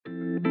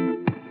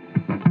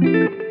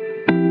Joining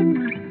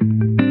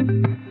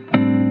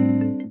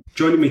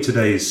me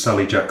today is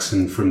Sally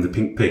Jackson from The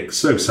Pink Pig.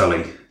 So,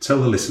 Sally,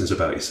 tell the listeners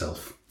about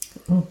yourself.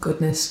 Oh,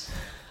 goodness.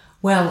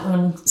 Well,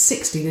 I'm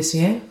 60 this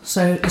year,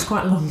 so it's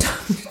quite a long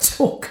time to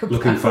talk about.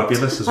 Looking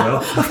fabulous as well.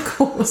 Of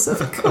course.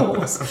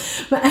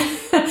 But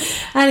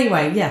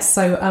anyway, yes,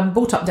 so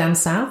brought up down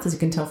south, as you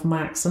can tell from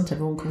my accent.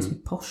 Everyone calls me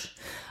posh.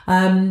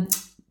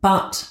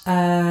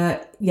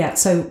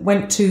 So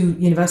went to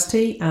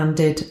university and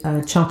did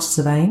chartered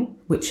surveying,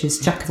 which is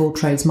jack of all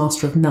trades,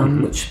 master of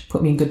none, which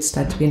put me in good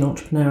stead to be an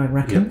entrepreneur, I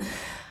reckon.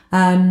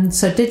 Yep.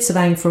 So did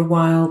surveying for a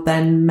while,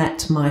 then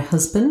met my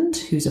husband,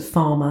 who's a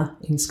farmer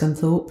in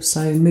Scunthorpe.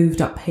 So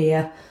moved up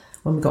here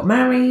when we got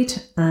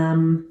married,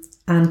 and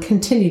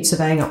continued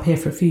surveying up here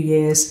for a few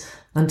years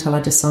until I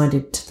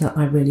decided that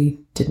I really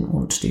didn't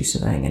want to do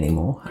surveying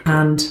anymore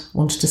and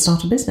wanted to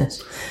start a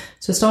business.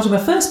 So I started my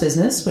first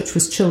business, which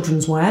was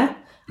children's wear,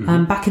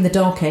 back in the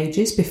dark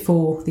ages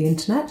before the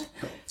internet.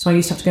 So I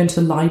used to have to go into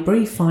the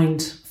library,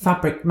 find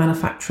fabric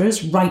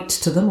manufacturers, write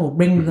to them or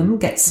ring them,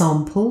 get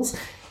samples.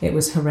 It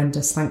was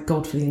horrendous. Thank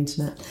God for the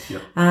internet.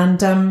 Yep.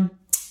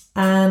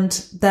 And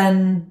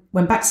then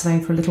went back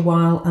surveying for a little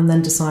while and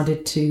then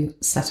decided to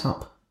set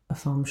up a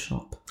farm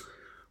shop.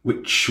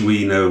 Which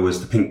we know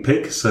was the Pink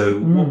Pig. So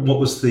what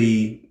was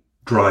the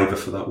driver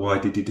for that? Why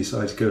did you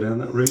decide to go down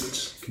that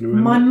route? Can you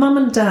remember? My mum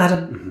and dad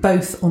are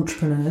both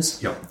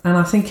entrepreneurs. Yep. And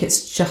I think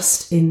it's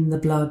just in the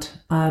blood.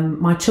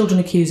 My children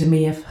accuse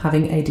me of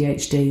having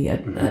ADHD.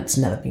 It's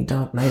never been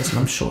diagnosed and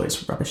I'm sure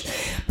it's rubbish.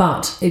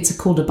 But it's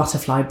called a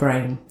butterfly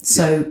brain.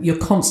 So you're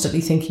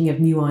constantly thinking of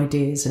new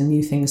ideas and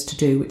new things to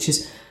do, which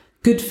is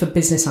good for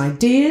business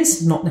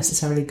ideas, not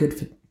necessarily good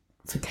for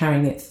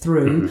carrying it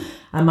through.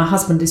 And my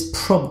husband is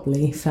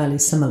probably fairly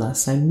similar,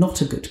 so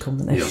not a good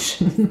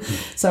combination.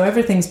 So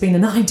everything's been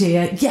an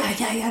idea.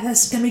 Yeah,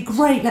 that's going to be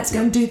great. Let's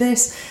go and do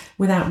this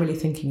without really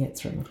thinking it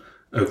through.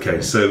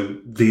 Okay, so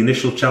the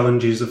initial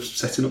challenges of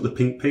setting up the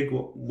Pink Pig,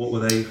 what were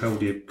they? How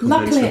do you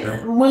Luckily,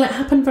 well, it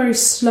happened very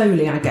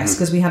slowly, I guess,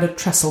 because we had a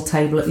trestle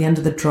table at the end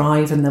of the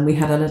drive, and then we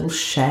had a little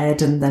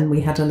shed, and then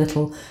we had a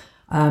little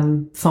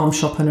farm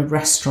shop and a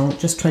restaurant,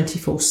 just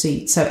 24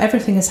 seats. So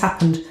everything has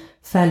happened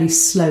fairly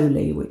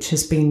slowly, which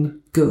has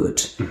been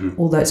good,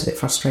 although it's a bit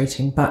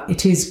frustrating, but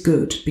it is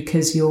good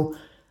because you're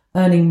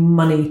earning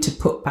money to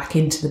put back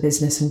into the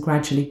business and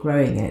gradually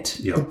growing it.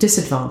 Yep. The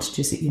disadvantage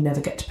is that you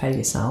never get to pay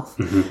yourself.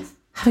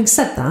 Having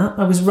said that,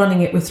 I was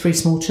running it with 3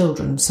 small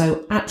children.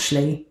 So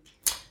actually,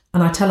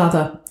 and I tell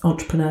other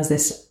entrepreneurs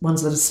this,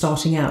 ones that are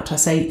starting out, I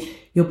say,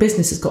 your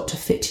business has got to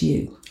fit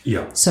you.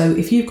 Yeah. So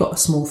if you've got a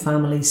small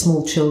family,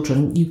 small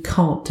children, you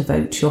can't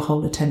devote your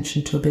whole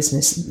attention to a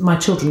business. My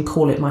children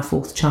call it my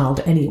 4th child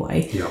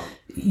anyway. Yeah.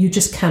 You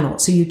just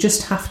cannot. So you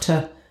just have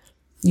to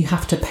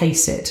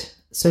pace it.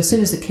 So as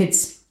soon as the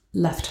kids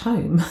left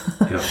home,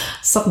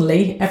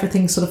 suddenly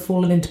everything's sort of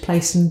fallen into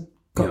place and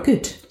got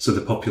good. So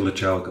the popular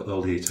child got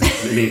all the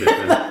attention it needed.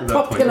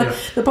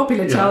 The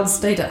popular child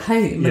stayed at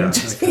home and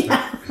just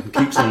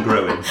keeps on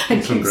growing.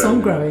 Keeps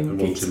on growing.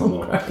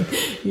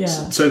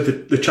 Yeah. So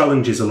the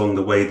challenges along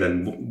the way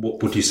then,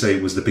 what would you say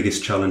was the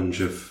biggest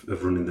challenge of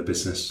running the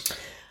business?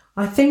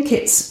 I think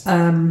it's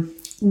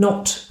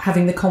not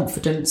having the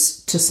confidence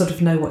to sort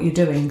of know what you're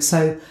doing.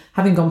 So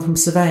having gone from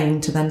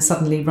surveying to then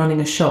suddenly running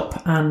a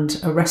shop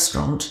and a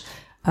restaurant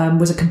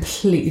was a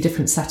completely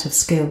different set of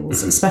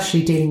skills,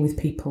 especially dealing with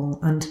people.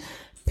 And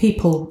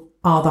people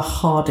are the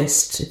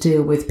hardest to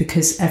deal with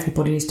because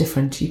everybody is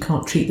different. You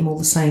can't treat them all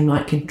the same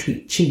like you can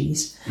treat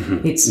cheese.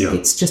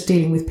 It's just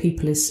dealing with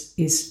people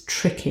is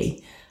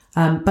tricky.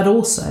 But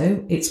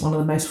also it's one of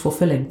the most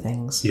fulfilling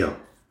things. Yeah.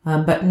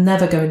 But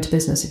never go into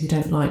business if you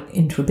don't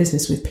into a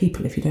business with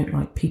people if you don't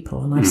like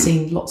people. And I've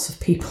seen lots of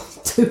people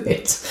do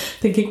it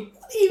thinking,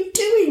 what are you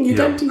doing? You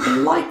don't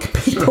even like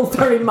people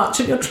very much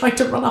and you're trying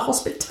to run a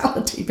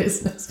hospitality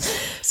business.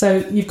 So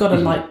you've got to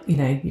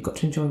you've got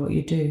to enjoy what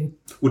you do.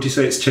 Would you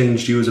say it's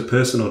changed you as a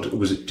person, or do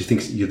you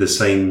think you're the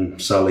same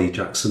Sally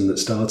Jackson that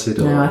started?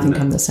 No, I think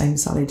I'm the same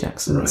Sally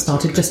Jackson that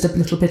started, just a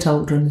little bit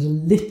older and a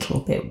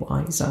little bit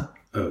wiser.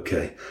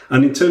 Okay.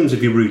 And in terms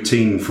of your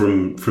routine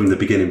from the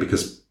beginning,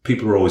 because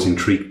people are always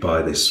intrigued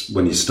by this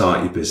when you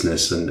start your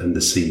business and they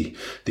see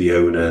the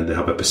owner and they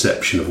have a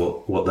perception of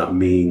what that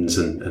means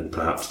and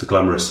perhaps the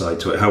glamorous side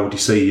to it. How would you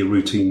say your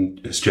routine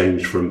has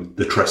changed from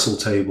the trestle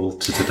table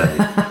to today?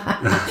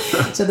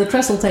 So the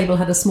trestle table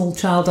had a small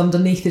child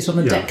underneath it on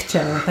a deck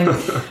chair, I think.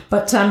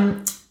 But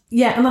and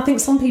I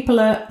think some people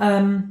are...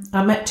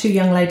 I met 2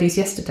 young ladies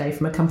yesterday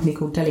from a company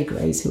called Deli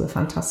Grays who are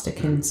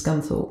fantastic in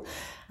Scunthorpe.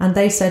 And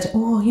they said,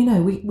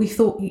 we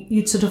thought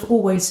you'd sort of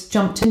always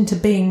jumped into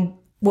being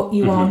what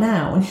you are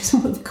now. And you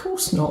said, well, of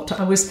course not.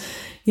 I was,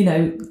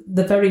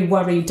 the very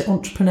worried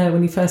entrepreneur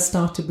when you first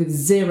started with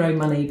 0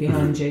 money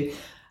behind you.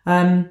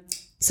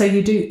 So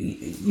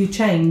you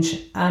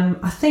change.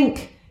 I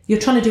think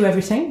you're trying to do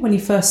everything. When you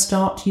first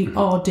start, you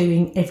are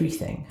doing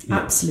everything,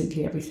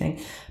 absolutely everything.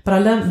 But I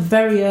learned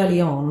very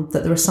early on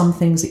that there are some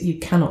things that you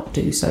cannot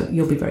do. So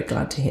you'll be very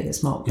glad to hear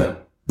this, Mark.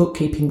 But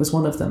bookkeeping was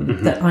one of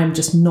them, that I'm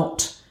just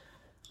not...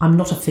 I'm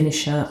not a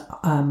finisher.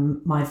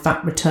 My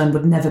VAT return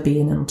would never be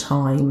in on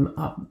time.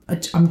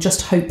 I'm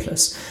just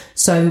hopeless.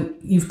 So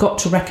you've got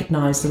to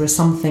recognise there are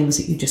some things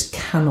that you just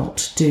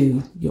cannot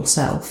do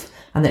yourself,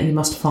 and that you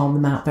must farm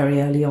them out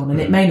very early on.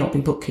 And it may not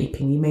be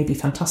bookkeeping. You may be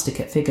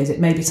fantastic at figures. It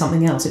may be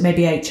something else. It may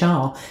be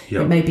HR.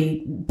 It may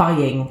be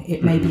buying.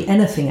 It may be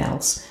anything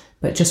else.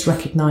 But just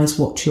recognise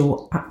what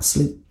you're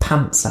absolute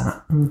pants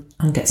at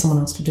and get someone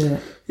else to do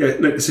it. Yeah,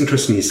 no, it's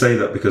interesting you say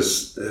that,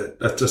 because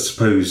I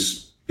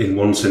suppose in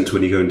one sense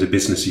when you go into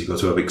business you've got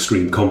to have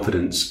extreme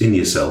confidence in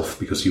yourself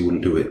because you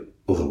wouldn't do it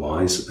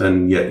otherwise,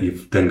 and yet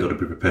you've then got to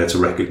be prepared to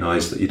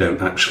recognise that you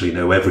don't actually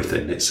know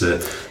everything. It's a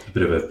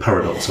bit of a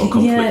paradox or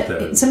conflict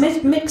there. It's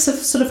a mix of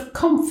sort of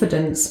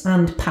confidence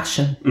and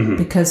passion,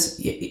 because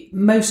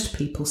most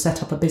people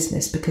set up a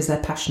business because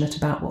they're passionate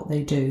about what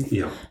they do.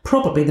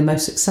 Probably the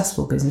most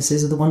successful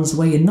businesses are the ones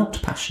where you're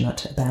not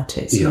passionate about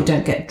it, so you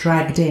don't get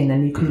dragged in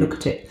and you can look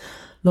at it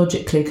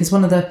logically. Because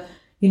one of the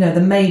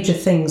major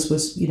things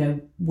was,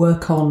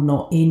 work on,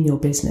 not in your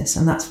business.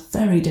 And that's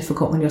very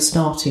difficult when you're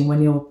starting,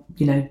 when you're,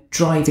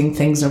 driving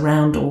things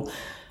around or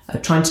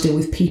trying to deal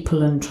with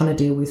people and trying to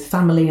deal with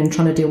family and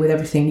trying to deal with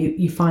everything.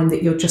 You find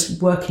that you're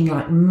just working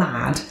like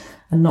mad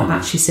and not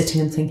actually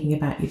sitting and thinking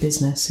about your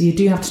business. So you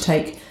do have to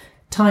take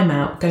time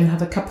out, go and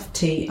have a cup of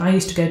tea. I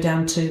used to go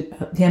down to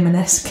the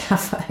M&S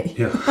cafe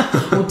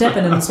or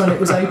Debenhams when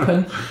it was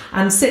open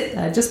and sit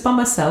there just by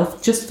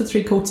myself, just for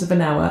 3/4 of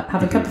an hour,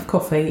 have a cup of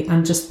coffee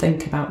and just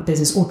think about the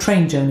business. Or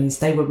train journeys,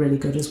 they were really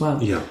good as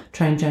well.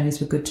 Train journeys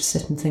were good to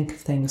sit and think of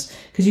things,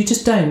 because you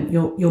just don't.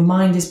 Your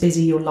mind is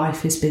busy, your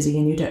life is busy,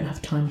 and you don't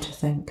have time to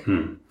think.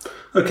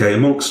 Okay,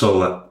 amongst all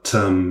that,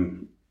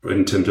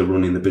 in terms of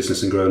running the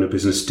business and growing a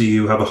business, do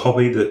you have a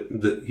hobby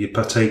that you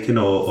partake in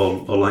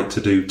or like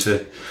to do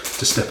to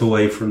step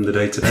away from the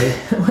day-to-day?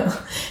 Well,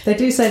 they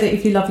do say that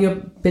if you love your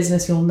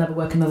business, you'll never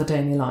work another day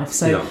in your life.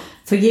 So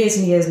for years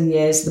and years and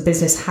years, the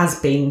business has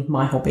been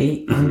my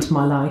hobby and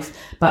my life.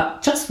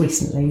 But just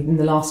recently, in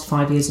the last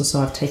 5 years or so,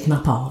 I've taken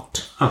up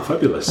art. Oh,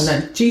 fabulous. And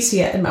then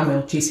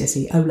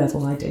GCSE,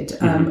 O-level I did.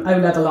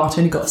 O-level art,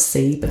 only got a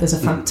C, but there's a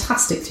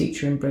fantastic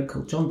teacher in Brigg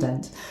called John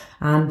Dent.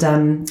 And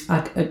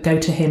I go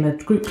to him a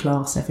group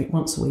class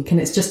once a week. And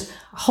it's just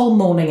a whole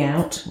morning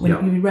out.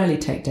 You rarely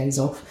take days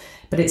off.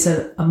 But it's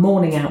a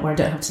morning out where I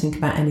don't have to think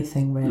about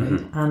anything,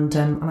 really. And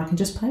I can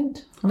just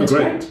paint. And it's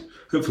great.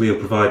 Hopefully you'll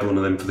provide one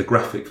of them for the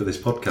graphic for this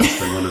podcast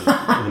then,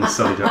 one of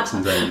Sally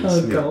Jackson's aims.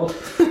 Oh,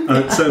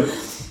 God. So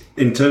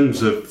in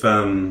terms of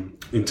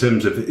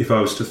if I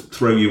was to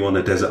throw you on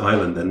a desert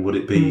island, then would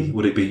it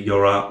be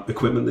your art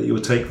equipment that you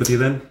would take with you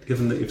then,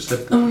 given that you've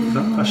said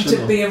that passion?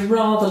 It'd be a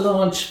rather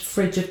large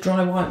fridge of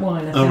dry white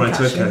wine, I think. Oh,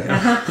 right,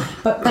 okay.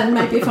 But then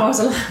maybe if I was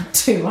allowed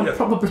to, I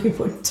probably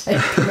would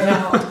take my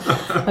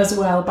art as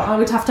well. But I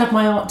would have to have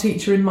my art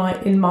teacher in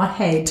my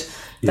head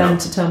then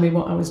to tell me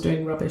what I was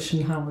doing rubbish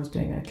and how I was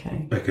doing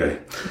okay. Okay.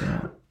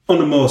 Yeah.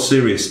 On a more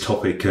serious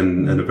topic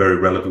and a very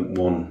relevant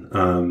one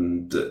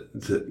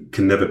that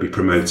can never be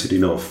promoted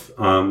enough,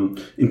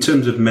 in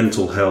terms of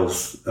mental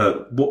health,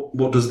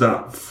 what does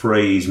that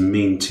phrase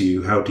mean to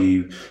you? How do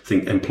you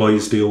think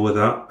employees deal with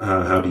that?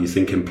 How do you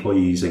think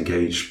employees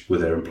engage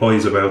with their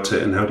employees about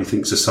it? And how do you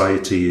think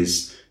society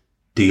is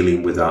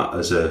dealing with that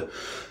as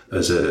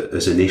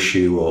an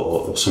issue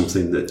or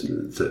something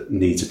that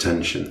needs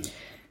attention?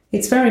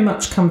 It's very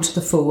much come to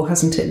the fore,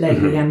 hasn't it,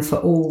 lately, and for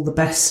all the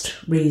best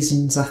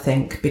reasons, I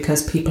think,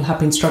 because people have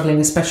been struggling,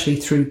 especially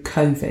through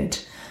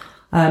COVID.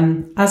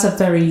 As a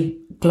very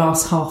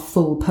glass half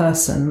full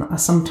person, I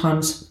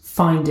sometimes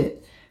find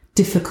it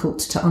difficult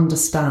to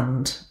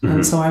understand.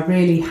 And so I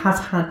really have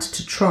had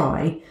to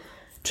try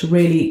to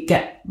really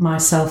get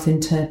myself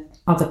into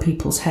other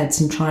people's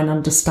heads and try and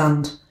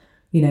understand,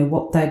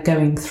 what they're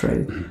going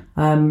through.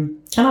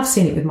 And I've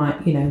seen it with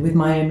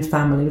my own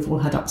family. We've all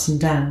had ups and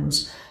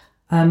downs.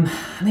 And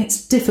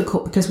it's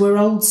difficult because we're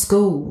old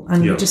school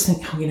and you just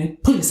think,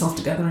 pull yourself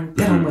together and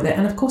get on with it.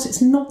 And of course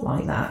it's not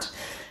like that.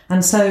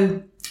 And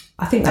so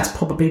I think that's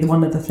probably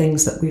one of the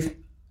things that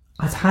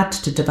I've had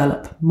to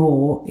develop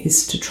more,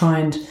 is to try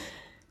and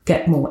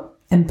get more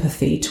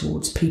empathy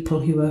towards people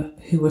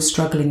who are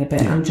struggling a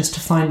bit and just to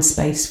find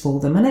space for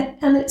them.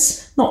 And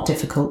it's not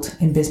difficult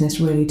in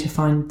business really to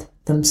find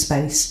them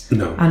space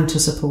and to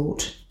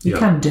support. You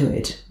can do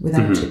it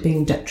without it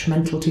being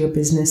detrimental to your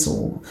business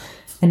or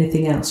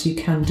anything else. You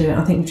can do it.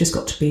 I think you've just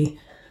got to be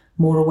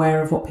more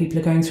aware of what people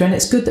are going through, and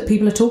it's good that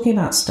people are talking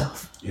about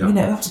stuff.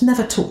 That was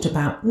never talked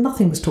about.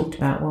 Nothing was talked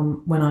about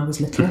when I was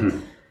little. It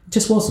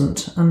just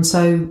wasn't. And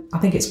so I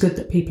think it's good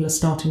that people are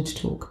starting to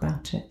talk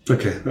about it.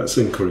 Okay, that's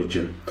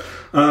encouraging.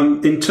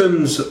 In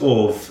terms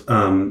of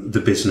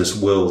the business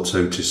world,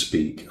 so to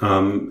speak,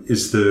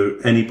 is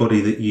there anybody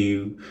that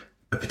you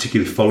are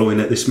particularly following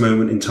at this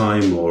moment in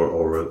time,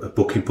 or a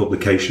book in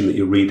publication that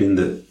you're reading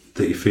that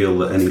you feel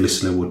that any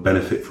listener would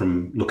benefit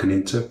from looking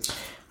into?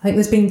 I think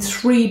there's been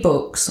 3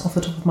 books off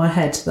the top of my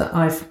head that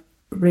I've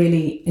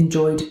really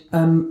enjoyed.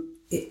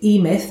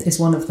 E-Myth is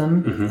one of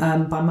them,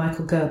 by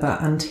Michael Gerber,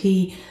 and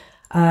he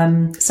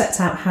sets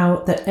out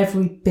how that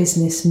every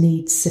business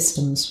needs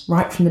systems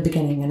right from the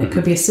beginning. And it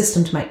could be a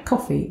system to make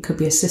coffee. It could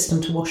be a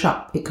system to wash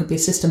up. It could be a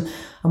system.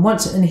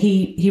 And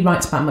he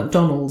writes about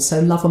McDonald's, so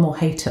love them or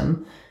hate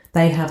them.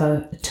 They have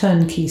a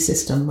turnkey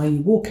system where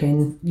you walk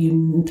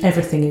in,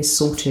 everything is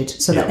sorted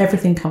so that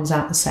everything comes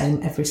out the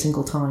same every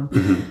single time.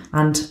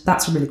 And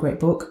that's a really great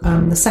book.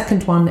 The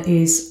second one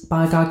is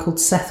by a guy called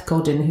Seth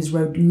Godin, who's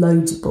wrote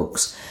loads of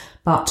books.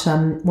 But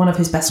one of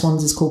his best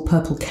ones is called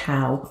Purple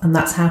Cow, and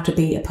that's how to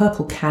be a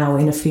purple cow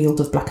in a field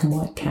of black and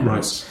white cows.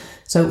 Right.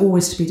 So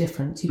always to be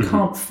different. You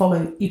can't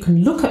follow, you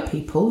can look at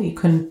people, you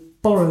can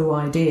borrow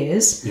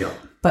ideas,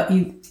 but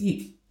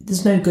you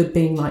there's no good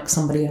being like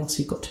somebody else.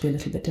 You've got to be a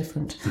little bit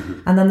different.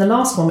 And then the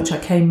last one, which I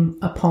came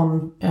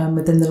upon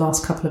within the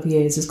last couple of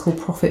years, is called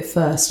Profit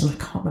First, and I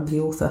can't remember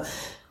the author.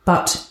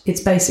 But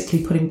it's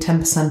basically putting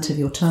 10% of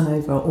your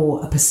turnover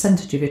or a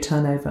percentage of your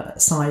turnover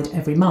aside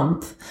every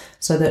month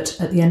so that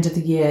at the end of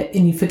the year,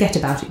 and you forget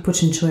about it, you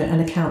put into an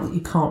account that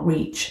you can't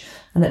reach.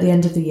 And at the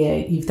end of the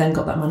year, you've then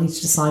got that money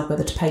to decide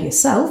whether to pay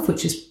yourself,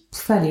 which is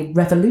fairly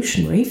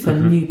revolutionary for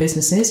new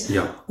businesses,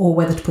 or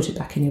whether to put it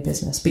back in your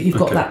business. But you've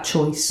got that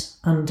choice.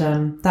 And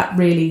that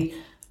really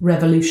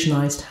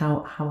revolutionised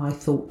how I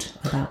thought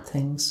about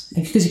things.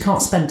 Because you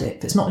can't spend it.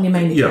 If it's not in your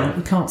main account,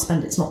 you can't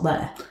spend it. It's not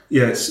there.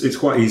 Yeah, it's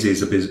quite easy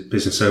as a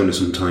business owner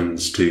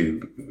sometimes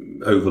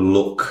to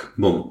overlook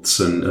months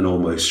and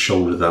almost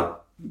shoulder that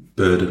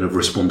burden of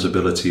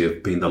responsibility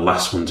of being the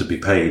last one to be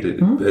paid.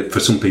 For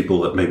some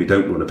people that maybe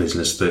don't run a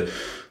business, they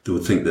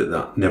would think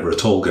that never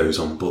at all goes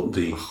on. But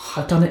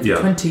I've done it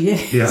for 20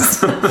 years.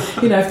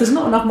 If there's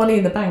not enough money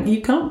in the bank,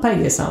 you can't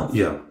pay yourself.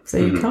 So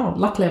you can't.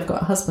 Luckily, I've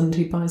got a husband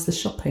who buys the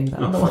shopping.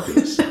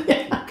 Fabulous.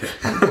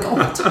 Thank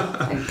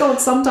God.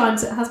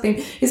 Sometimes it has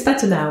been. It's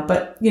better now,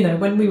 but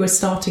when we were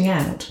starting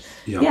out,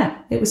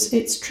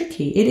 it's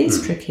tricky. It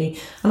is tricky,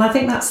 and I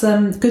think that's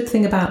the good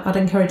thing about. I'd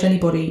encourage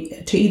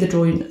anybody to either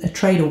join a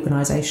trade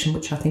organisation,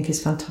 which I think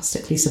is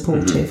fantastically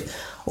supportive,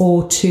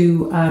 or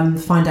to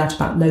find out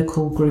about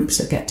local groups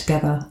that get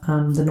together,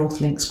 the North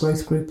Lincolnshire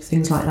Growth Group,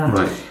 things like that.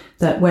 Right.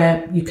 That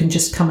where you can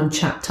just come and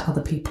chat to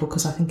other people,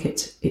 because I think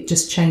it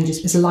just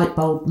changes. It's a light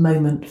bulb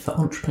moment for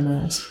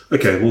entrepreneurs.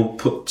 Okay, we'll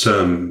put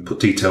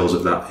details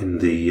of that in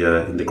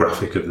the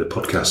graphic of the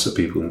podcast so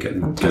people can get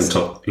in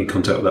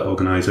contact with that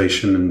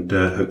organisation and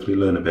hopefully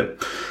learn a bit.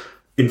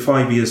 In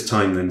 5 years'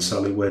 time, then,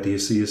 Sally, where do you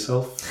see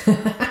yourself? Doing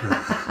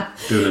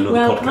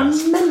another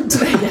podcast. I'm meant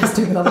to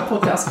doing another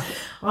podcast.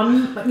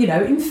 I'm,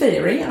 in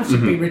theory, I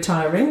should be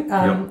retiring,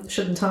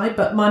 shouldn't I?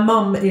 But my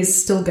mum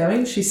is still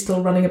going. She's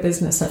still running a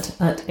business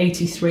at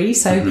 83.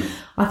 So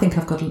I think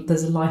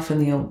there's a life in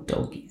the old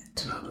dog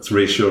yet. Oh, that's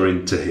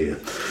reassuring to hear.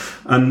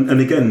 And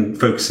again,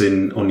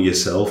 focusing on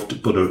yourself,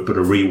 but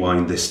a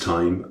rewind this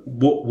time.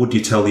 What would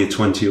you tell your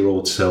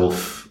 20-year-old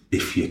self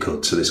if you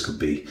could? So this could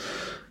be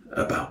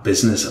about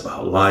business,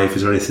 about life.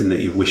 Is there anything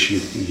that you wish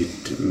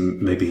you'd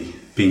maybe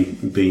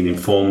been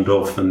informed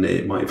of, and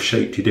it might have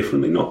shaped you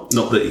differently? Not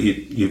that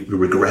you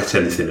regret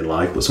anything in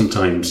life, but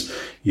sometimes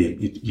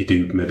you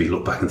do maybe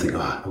look back and think,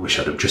 I wish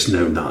I'd have just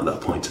known that at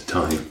that point of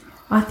time.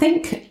 I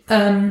think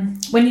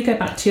when you go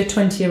back to your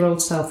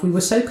 20-year-old self, we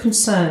were so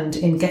concerned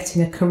in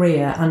getting a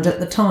career, and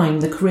at the time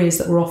the careers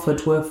that were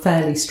offered were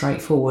fairly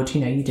straightforward.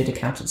 You did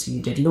accountancy,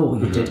 you did law,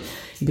 you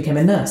became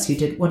a nurse, you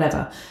did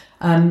whatever.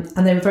 And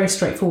they were very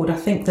straightforward. I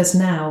think there's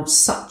now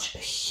such a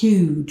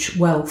huge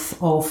wealth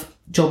of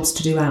jobs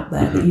to do out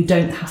there that you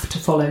don't have to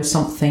follow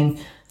something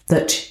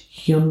that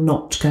you're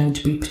not going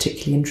to be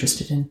particularly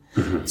interested in.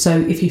 So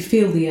if you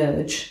feel the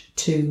urge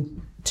to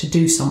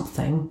do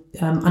something,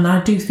 and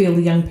I do feel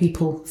the young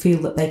people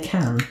feel that they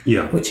can,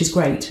 which is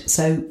great.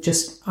 So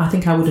I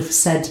think I would have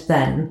said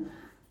then,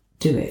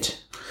 do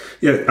it.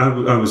 Yeah,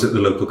 I was at the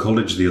local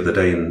college the other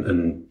day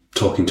and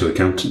talking to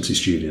accountancy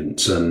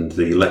students, and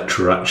the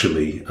lecturer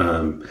actually,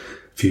 a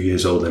few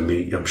years older than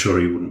me, I'm sure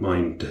he wouldn't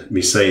mind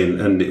me saying,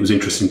 and it was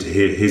interesting to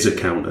hear his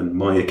account and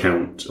my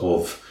account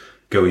of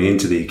going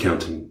into the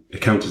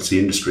accountancy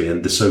industry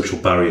and the social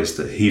barriers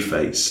that he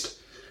faced,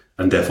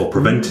 and therefore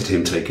prevented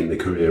him taking the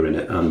career in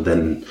it. And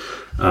then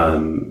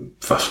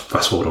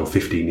fast forward on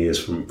 15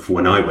 years from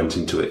when I went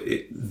into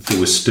it, there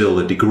was still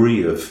a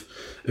degree of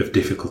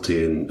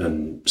difficulty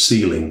and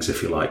ceilings,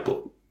 if you like,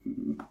 but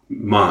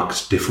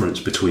marked difference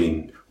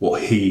between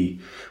what he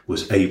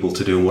was able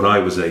to do and what I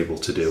was able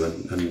to do,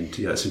 and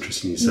it's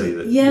interesting you say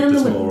that.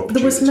 There's more opportunity.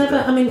 There was never.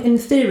 I mean, in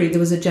theory, there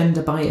was a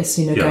gender bias,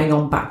 going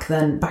on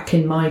back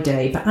in my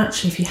day. But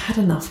actually, if you had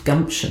enough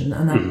gumption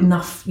and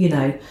enough,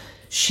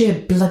 sheer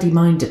bloody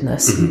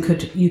mindedness,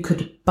 you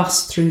could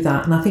bust through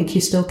that, and I think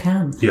you still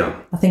can.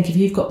 I think if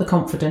you've got the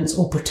confidence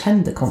or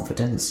pretend the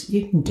confidence,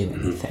 you can do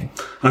anything.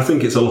 I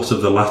think it's a lot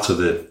of the latter,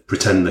 the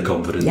pretend the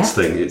confidence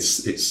thing.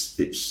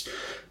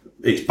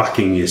 It's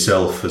backing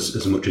yourself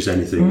as much as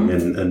anything,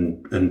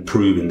 and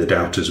proving the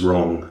doubters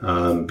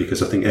wrong.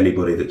 Because I think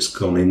anybody that's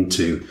gone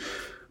into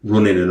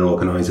running an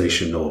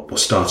organisation or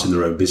starting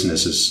their own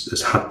business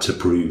has had to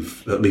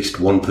prove at least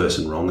one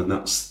person wrong, and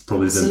that's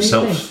probably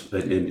themselves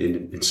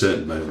in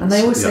certain moments. And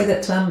they always say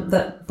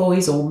that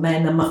boys or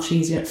men are much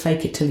easier at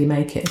fake it till you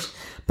make it.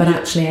 But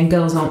actually, and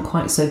girls aren't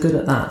quite so good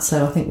at that.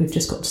 So I think we've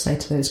just got to say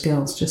to those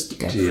girls, just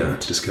go for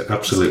it. Just go,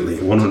 absolutely,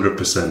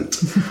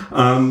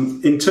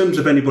 100%. In terms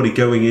of anybody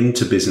going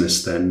into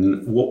business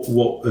then,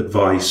 what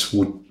advice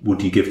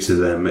would you give to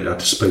them? I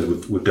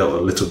suppose we've dealt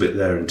a little bit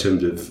there in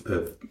terms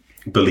of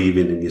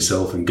believing in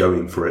yourself and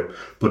going for it.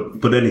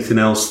 But anything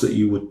else that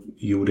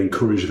you would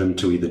encourage them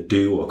to either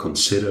do or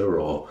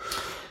consider? Or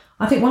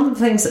I think one of the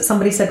things that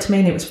somebody said to me,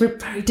 and it was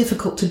very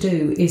difficult to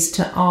do, is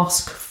to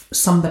ask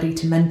somebody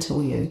to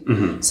mentor you.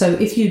 Mm-hmm. So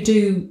if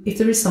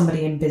there is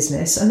somebody in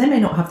business, and they may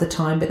not have the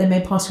time, but they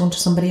may pass you on to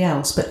somebody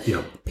else. But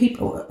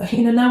people,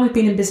 now we've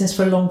been in business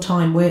for a long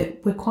time, we're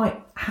quite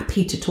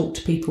happy to talk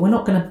to people. We're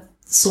not going to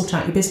sort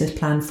out your business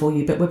plan for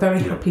you, but we're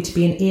very happy to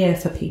be an ear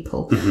for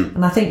people. Mm-hmm.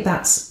 And I think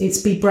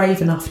it's be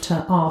brave enough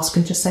to ask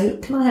and just say,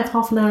 can I have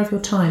half an hour of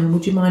your time? And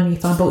would you mind me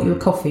if I bought you a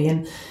coffee?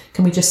 And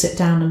can we just sit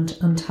down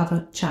and have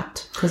a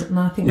chat? And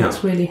I think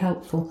that's really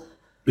helpful.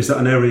 Is that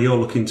an area you're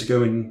looking to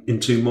go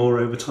into more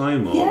over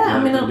time? Or,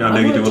 I mean, I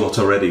know you do a lot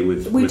already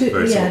with various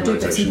organisations. Do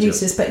bits and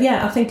pieces. But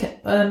I think,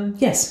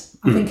 yes,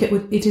 I think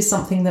it is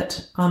something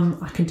that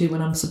I can do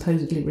when I'm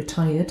supposedly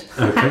retired.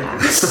 Okay.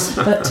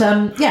 But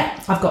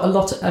I've got a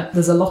lot.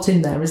 There's a lot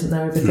in there, isn't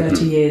there? Over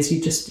 30 years,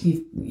 you've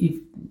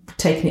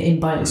taken it in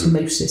by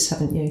osmosis,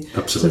 haven't you?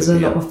 Absolutely. So there's a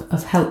lot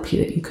of help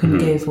that you can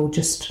give, or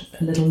just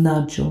a little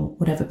nudge, or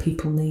whatever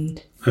people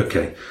need.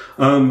 Okay.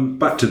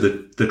 Back to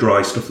the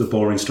dry stuff, the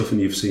boring stuff, and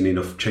you've seen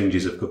enough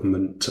changes of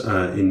government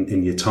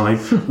in your time.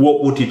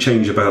 What would you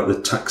change about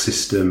the tax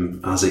system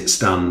as it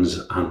stands,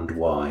 and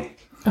why?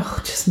 Oh,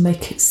 just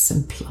make it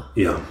simpler.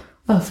 Yeah.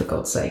 Oh, for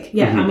God's sake.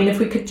 Yeah, I mean, if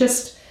we could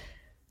just...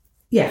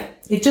 Yeah,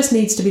 it just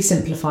needs to be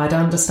simplified.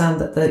 I understand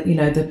that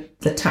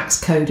the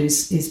tax code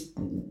is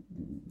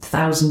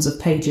thousands of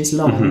pages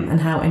long, and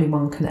how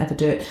anyone can ever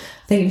do it.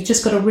 I think you've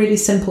just got a really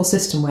simple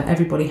system where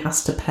everybody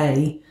has to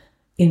pay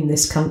in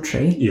this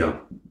country,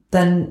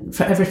 then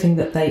for everything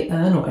that they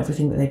earn or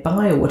everything that they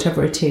buy or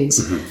whatever it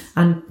is.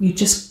 And you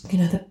just,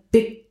 the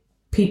big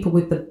people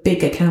with the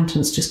big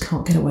accountants just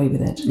can't get away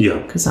with it. Yeah.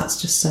 Because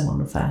that's just so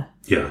unfair.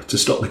 Yeah, to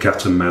stop the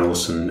cat and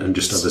mouse and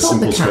just have a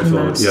simple,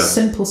 straightforward.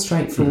 Simple,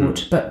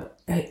 straightforward. But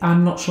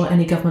I'm not sure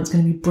any government's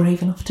going to be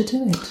brave enough to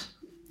do it.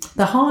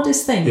 The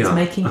hardest thing is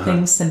making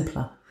things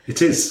simpler. It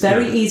is. It's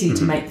very easy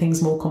to make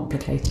things more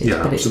complicated,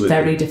 but it's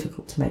very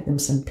difficult to make them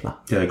simpler.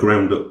 Yeah, a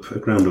ground up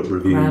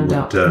review. And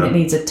it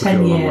needs a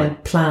 10-year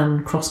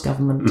plan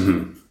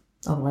cross-government.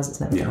 Otherwise,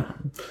 it's never going to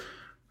happen.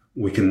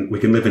 We can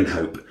live in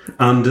hope.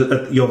 And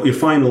your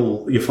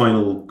final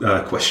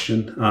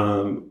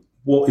question: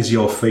 what is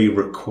your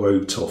favourite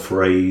quote or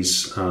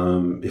phrase,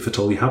 if at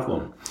all you have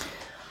one?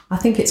 I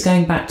think it's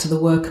going back to the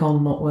work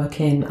on, not work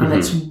in, and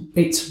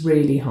it's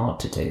really hard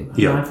to do.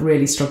 And I've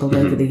really struggled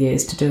over the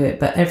years to do it,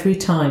 but every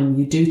time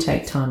you do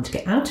take time to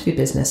get out of your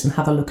business and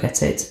have a look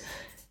at it,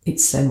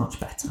 it's so much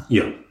better.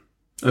 Yeah.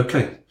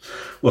 Okay.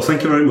 Well,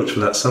 thank you very much for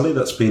that, Sally.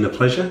 That's been a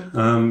pleasure.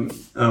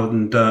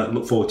 And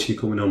look forward to you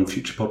coming on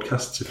future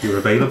podcasts if you're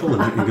available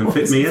and you can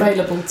fit me in.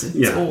 Available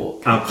to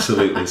talk.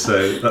 Absolutely.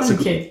 So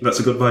that's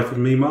a goodbye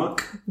from me,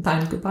 Mark.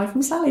 And goodbye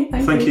from Sally.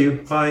 Thank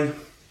you. Bye.